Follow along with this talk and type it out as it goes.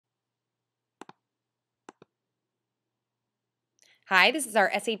Hi, this is our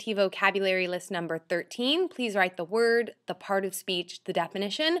SAT vocabulary list number 13. Please write the word, the part of speech, the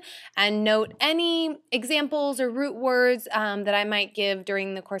definition, and note any examples or root words that I might give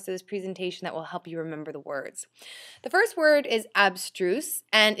during the course of this presentation that will help you remember the words. The first word is abstruse,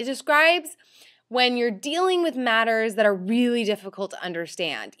 and it describes when you're dealing with matters that are really difficult to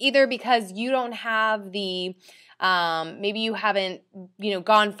understand, either because you don't have the maybe you haven't,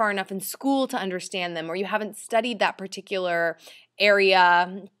 gone far enough in school to understand them, or you haven't studied that particular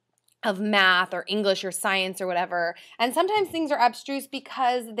area of math or English or science or whatever. And sometimes things are abstruse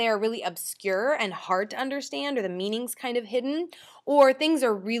because they're really obscure and hard to understand, or the meaning's kind of hidden, or things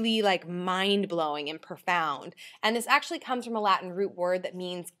are really like mind-blowing and profound. And this actually comes from a Latin root word that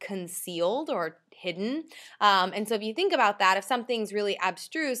means concealed or hidden. And so if you think about that, if something's really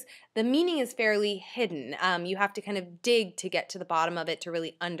abstruse, the meaning is fairly hidden. You have to kind of dig to get to the bottom of it to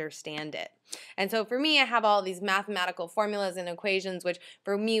really understand it. And so for me, I have all these mathematical formulas and equations, which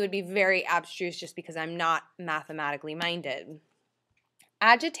for me would be very abstruse just because I'm not mathematically minded.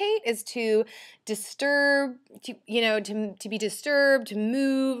 Agitate is to disturb, to be disturbed, to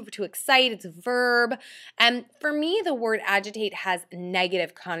move, to excite. It's a verb. And for me, the word agitate has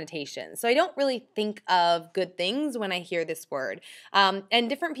negative connotations. So I don't really think of good things when I hear this word. And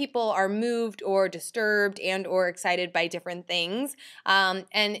different people are moved or disturbed and or excited by different things. But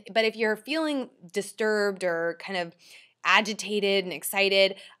if you're feeling disturbed or kind of agitated and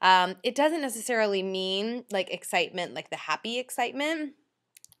excited, it doesn't necessarily mean like excitement, like the happy excitement.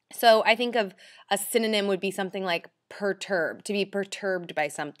 So I think of a synonym would be something like perturbed, to be perturbed by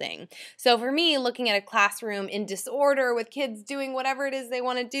something. So for me, looking at a classroom in disorder with kids doing whatever it is they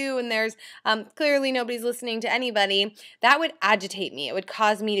want to do, and there's clearly nobody's listening to anybody, that would agitate me. It would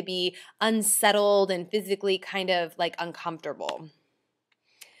cause me to be unsettled and physically kind of like uncomfortable.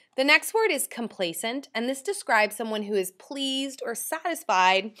 The next word is complacent, and this describes someone who is pleased or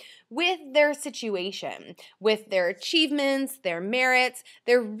satisfied with their situation, with their achievements, their merits.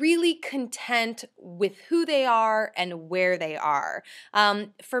 They're really content with who they are and where they are.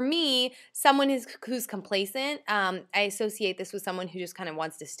 For me, someone who's complacent, I associate this with someone who just kind of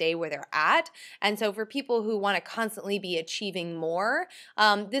wants to stay where they're at. And so for people who want to constantly be achieving more,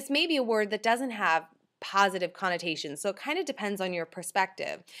 this may be a word that doesn't have positive connotations. So it kind of depends on your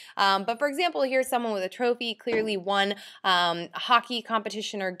perspective. But for example, here's someone with a trophy, clearly won a hockey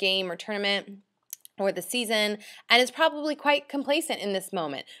competition or game or tournament or the season, and is probably quite complacent in this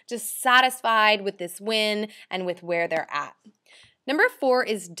moment, just satisfied with this win and with where they're at. Number 4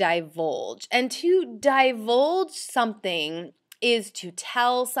 is divulge. And to divulge something is to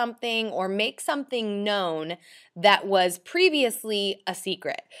tell something or make something known that was previously a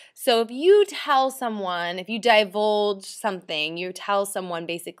secret. So if you divulge something, you tell someone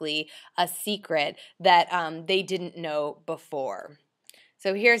basically a secret that they didn't know before.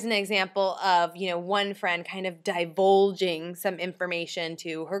 So here's an example of, one friend kind of divulging some information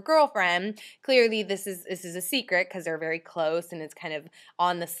to her girlfriend. Clearly, this is a secret because they're very close, and it's kind of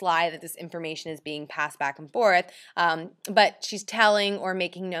on the sly that this information is being passed back and forth. But she's telling or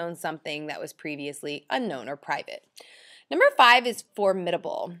making known something that was previously unknown or private. Number 5 is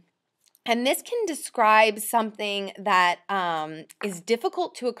formidable. And this can describe something that is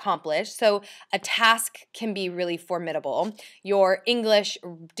difficult to accomplish. So a task can be really formidable. Your English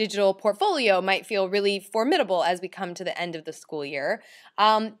digital portfolio might feel really formidable as we come to the end of the school year.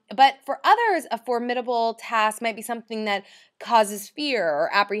 But for others, a formidable task might be something that causes fear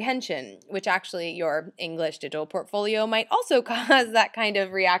or apprehension, which actually your English digital portfolio might also cause that kind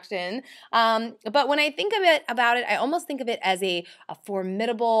of reaction. But when I think about it, I almost think of it as a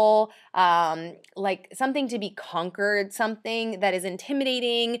formidable, like something to be conquered, something that is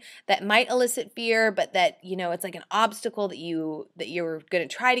intimidating, that might elicit fear, but that, it's like an obstacle that you're going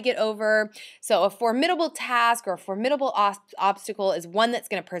to try to get over. So a formidable task or a formidable obstacle is one that's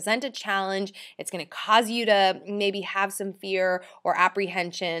going to present a challenge. It's going to cause you to maybe have some fear or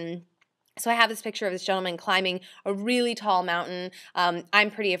apprehension. So I have this picture of this gentleman climbing a really tall mountain.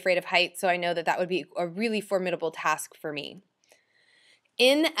 I'm pretty afraid of heights, so I know that would be a really formidable task for me.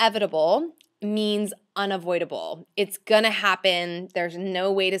 Inevitable means unavoidable. It's going to happen. There's no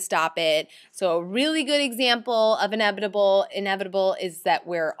way to stop it. So a really good example of inevitable is that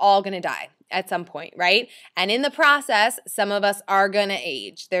we're all going to die at some point, right? And in the process, some of us are going to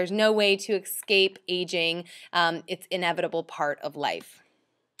age. There's no way to escape aging. It's an inevitable part of life.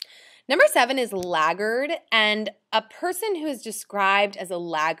 Number 7 is laggard, and a person who is described as a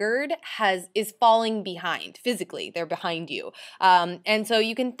laggard is falling behind physically. They're behind you. And so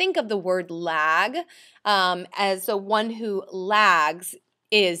you can think of the word lag as one who lags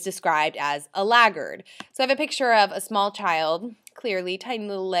is described as a laggard. So I have a picture of a small child clearly, tiny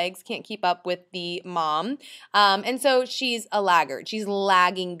little legs, can't keep up with the mom. And so she's a laggard. She's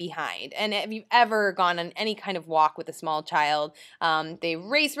lagging behind. And if you've ever gone on any kind of walk with a small child, they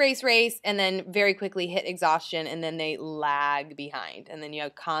race, and then very quickly hit exhaustion, and then they lag behind. And then you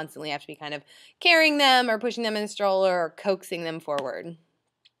constantly have to be kind of carrying them or pushing them in a stroller or coaxing them forward.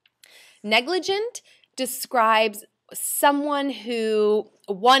 Negligent describes one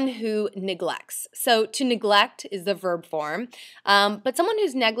who neglects. So to neglect is the verb form, but someone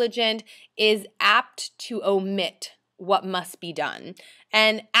who's negligent is apt to omit what must be done.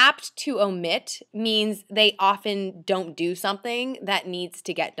 And apt to omit means they often don't do something that needs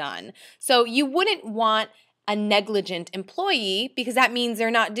to get done. So you wouldn't want a negligent employee because that means they're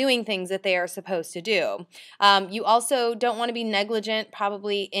not doing things that they are supposed to do. You also don't want to be negligent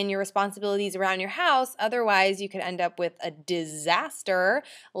probably in your responsibilities around your house. Otherwise, you could end up with a disaster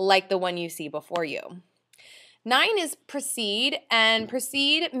like the one you see before you. 9 is precede, and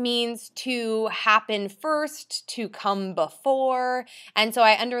precede means to happen first, to come before. And so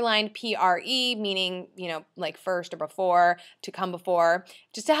I underlined PRE, meaning, like first or before, to come before,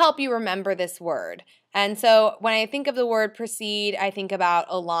 just to help you remember this word. And so when I think of the word precede, I think about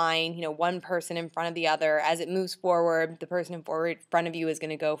a line, one person in front of the other. As it moves forward, the person in front of you is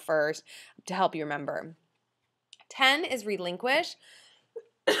going to go first to help you remember. 10 is relinquish.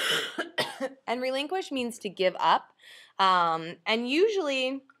 And relinquish means to give up. And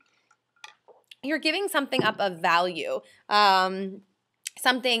usually you're giving something up of value.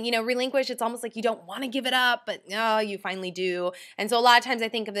 Something, relinquish, it's almost like you don't want to give it up, but you finally do. And so a lot of times I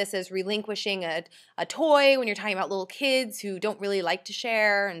think of this as relinquishing a toy when you're talking about little kids who don't really like to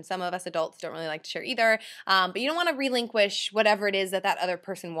share, and some of us adults don't really like to share either. But you don't want to relinquish whatever it is that other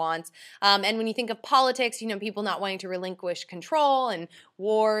person wants. And when you think of politics, people not wanting to relinquish control, and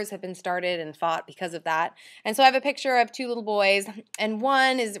wars have been started and fought because of that. And so I have a picture of 2 little boys, and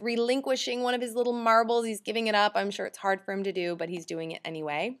one is relinquishing one of his little marbles. He's giving it up. I'm sure it's hard for him to do, but he's doing it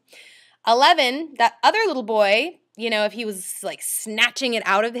anyway. 11, that other little boy, if he was like snatching it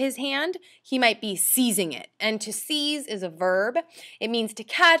out of his hand, he might be seizing it. And to seize is a verb. It means to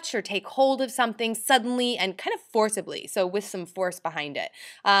catch or take hold of something suddenly and kind of forcibly, so with some force behind it.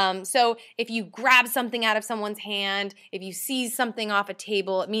 So if you grab something out of someone's hand, if you seize something off a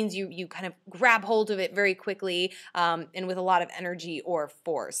table, it means you kind of grab hold of it very quickly and with a lot of energy or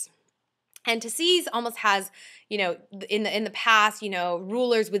force. And to seize almost has, in the past,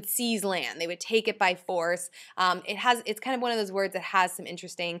 rulers would seize land. They would take it by force. It's kind of one of those words that has some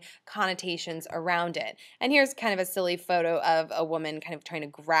interesting connotations around it. And here's kind of a silly photo of a woman kind of trying to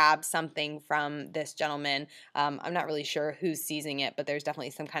grab something from this gentleman. I'm not really sure who's seizing it, but there's definitely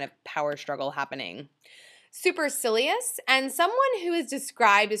some kind of power struggle happening. Supercilious, and someone who is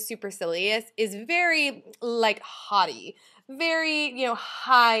described as supercilious is very haughty, very,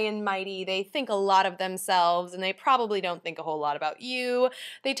 high and mighty. They think a lot of themselves, and they probably don't think a whole lot about you.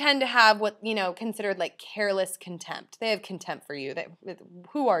 They tend to have what, considered careless contempt. They have contempt for you.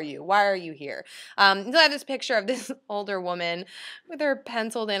 Who are you? Why are you here? So I have this picture of this older woman with her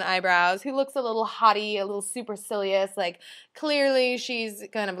penciled in eyebrows who looks a little haughty, a little supercilious, clearly she's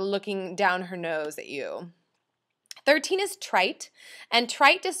kind of looking down her nose at you. 13 is trite, and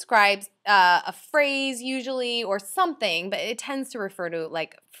trite describes a phrase usually or something, but it tends to refer to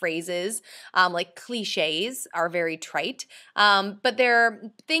phrases, cliches are very trite, but they're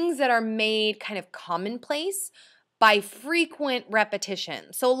things that are made kind of commonplace by frequent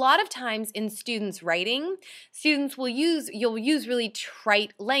repetition. So a lot of times in students' writing, you'll use really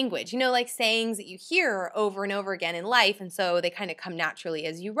trite language, sayings that you hear over and over again in life, and so they kind of come naturally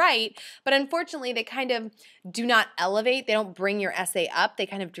as you write, but unfortunately they kind of do not elevate, they don't bring your essay up, they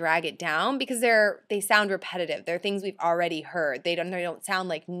kind of drag it down because they sound repetitive. They're things we've already heard. They don't sound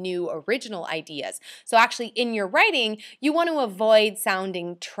like new original ideas. So actually in your writing, you want to avoid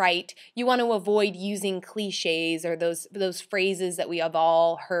sounding trite, you want to avoid using cliches or those phrases that we have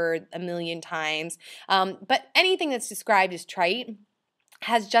all heard a million times. But anything that's described as trite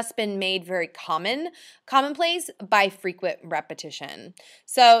has just been made very commonplace by frequent repetition.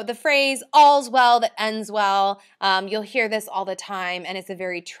 So the phrase, all's well that ends well, you'll hear this all the time, and it's a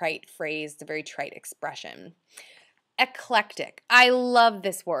very trite phrase, it's a very trite expression. Eclectic. I love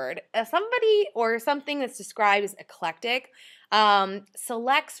this word. Somebody or something that's described as eclectic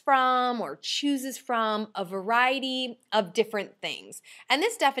selects from or chooses from a variety of different things. And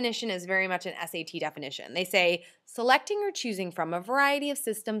this definition is very much an SAT definition. They say selecting or choosing from a variety of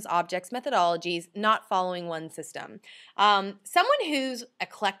systems, objects, methodologies, not following one system. Someone who's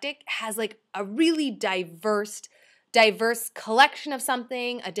eclectic has a really diverse diverse collection of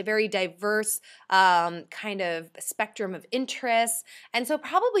something, a very diverse kind of spectrum of interests. And so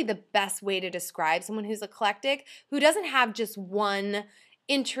probably the best way to describe someone who's eclectic, who doesn't have just one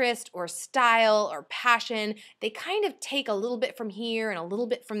interest or style or passion. They kind of take a little bit from here and a little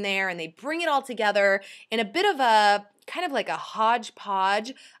bit from there, and they bring it all together in a bit of a kind of like a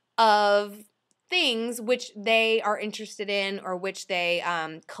hodgepodge of things which they are interested in or which they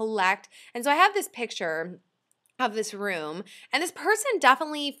collect. And so I have this picture of this room, and this person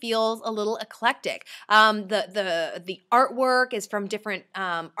definitely feels a little eclectic. The artwork is from different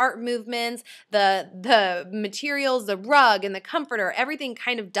art movements. The materials, the rug and the comforter, everything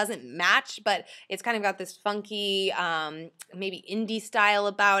kind of doesn't match, but it's kind of got this funky, maybe indie style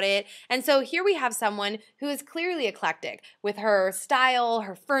about it. And so here we have someone who is clearly eclectic with her style,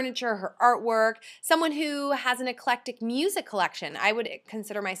 her furniture, her artwork. Someone who has an eclectic music collection. I would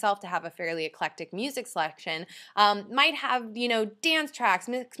consider myself to have a fairly eclectic music selection. Might have, dance tracks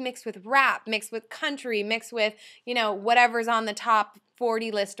mixed with rap, mixed with country, mixed with, whatever's on the top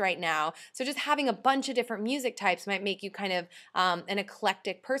 40 list right now. So just having a bunch of different music types might make you kind of an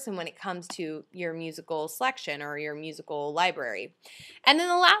eclectic person when it comes to your musical selection or your musical library. And then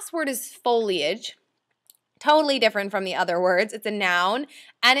the last word is foliage. Totally different from the other words. It's a noun,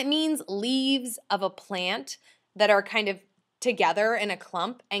 and it means leaves of a plant that are kind of together in a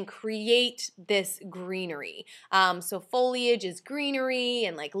clump and create this greenery. So foliage is greenery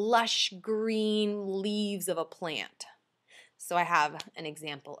and like lush green leaves of a plant. So I have an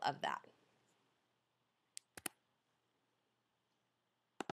example of that.